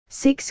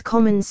6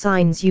 common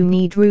signs you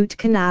need root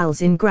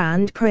canals in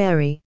Grand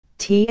Prairie.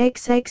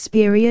 TX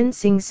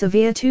experiencing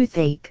severe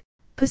toothache,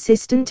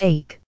 persistent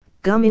ache,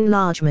 gum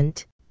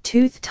enlargement,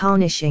 tooth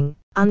tarnishing,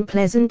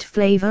 unpleasant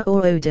flavor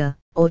or odor,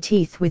 or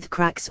teeth with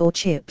cracks or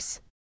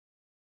chips.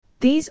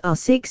 These are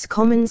 6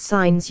 common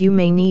signs you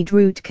may need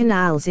root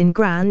canals in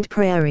Grand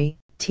Prairie.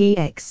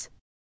 TX.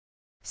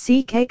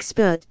 Seek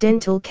expert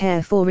dental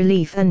care for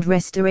relief and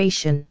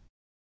restoration.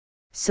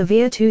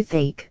 Severe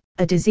toothache,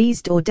 a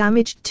diseased or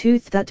damaged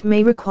tooth that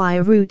may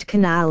require root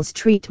canals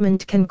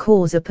treatment, can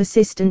cause a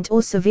persistent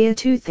or severe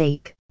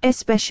toothache,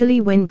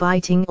 especially when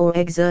biting or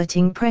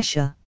exerting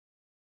pressure.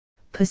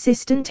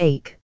 Persistent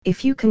ache,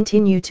 if you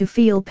continue to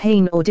feel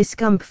pain or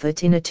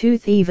discomfort in a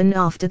tooth even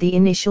after the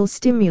initial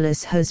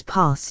stimulus has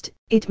passed,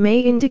 it may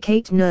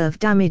indicate nerve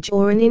damage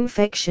or an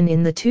infection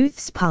in the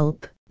tooth's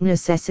pulp,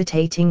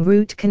 necessitating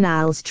root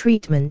canals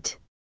treatment.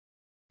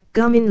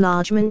 Gum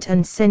enlargement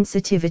and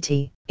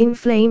sensitivity.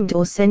 Inflamed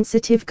or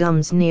sensitive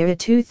gums near a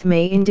tooth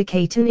may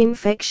indicate an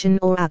infection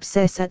or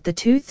abscess at the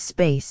tooth's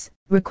base,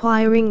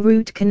 requiring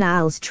root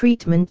canals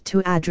treatment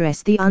to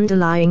address the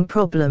underlying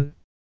problem.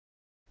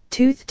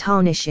 Tooth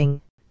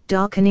tarnishing.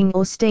 Darkening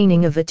or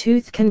staining of a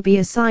tooth can be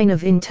a sign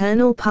of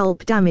internal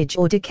pulp damage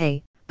or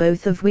decay,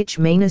 both of which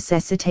may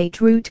necessitate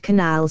root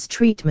canals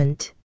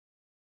treatment.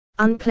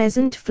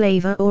 Unpleasant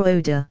flavor or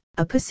odor.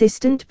 A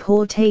persistent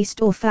poor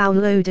taste or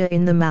foul odor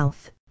in the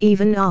mouth,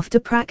 even after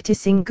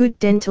practicing good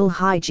dental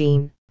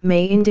hygiene,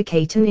 may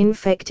indicate an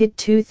infected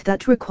tooth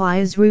that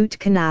requires root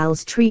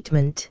canals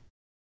treatment.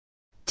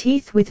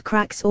 Teeth with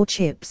cracks or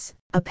chips.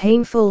 A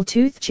painful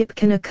tooth chip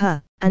can occur,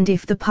 and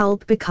if the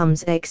pulp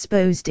becomes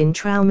exposed in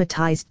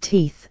traumatized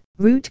teeth,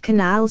 root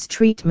canals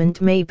treatment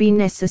may be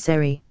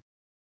necessary.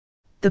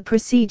 The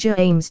procedure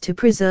aims to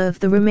preserve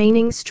the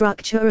remaining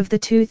structure of the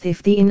tooth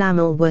if the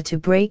enamel were to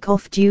break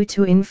off due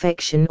to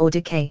infection or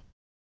decay.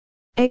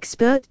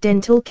 Expert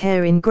dental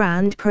care in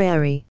Grand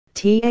Prairie.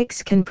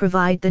 TX can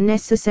provide the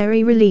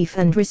necessary relief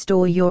and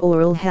restore your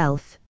oral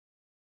health.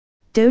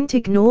 Don't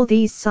ignore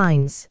these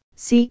signs,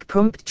 seek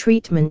prompt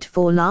treatment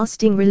for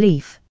lasting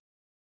relief.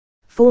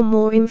 For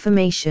more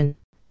information,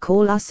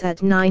 call us at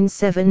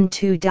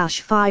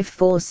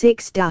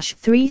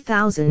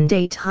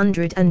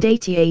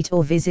 972-546-3888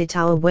 or visit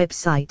our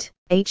website,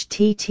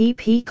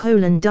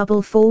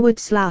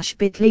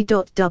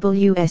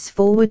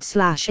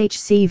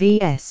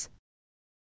 http://bit.ly.ws/HCVS.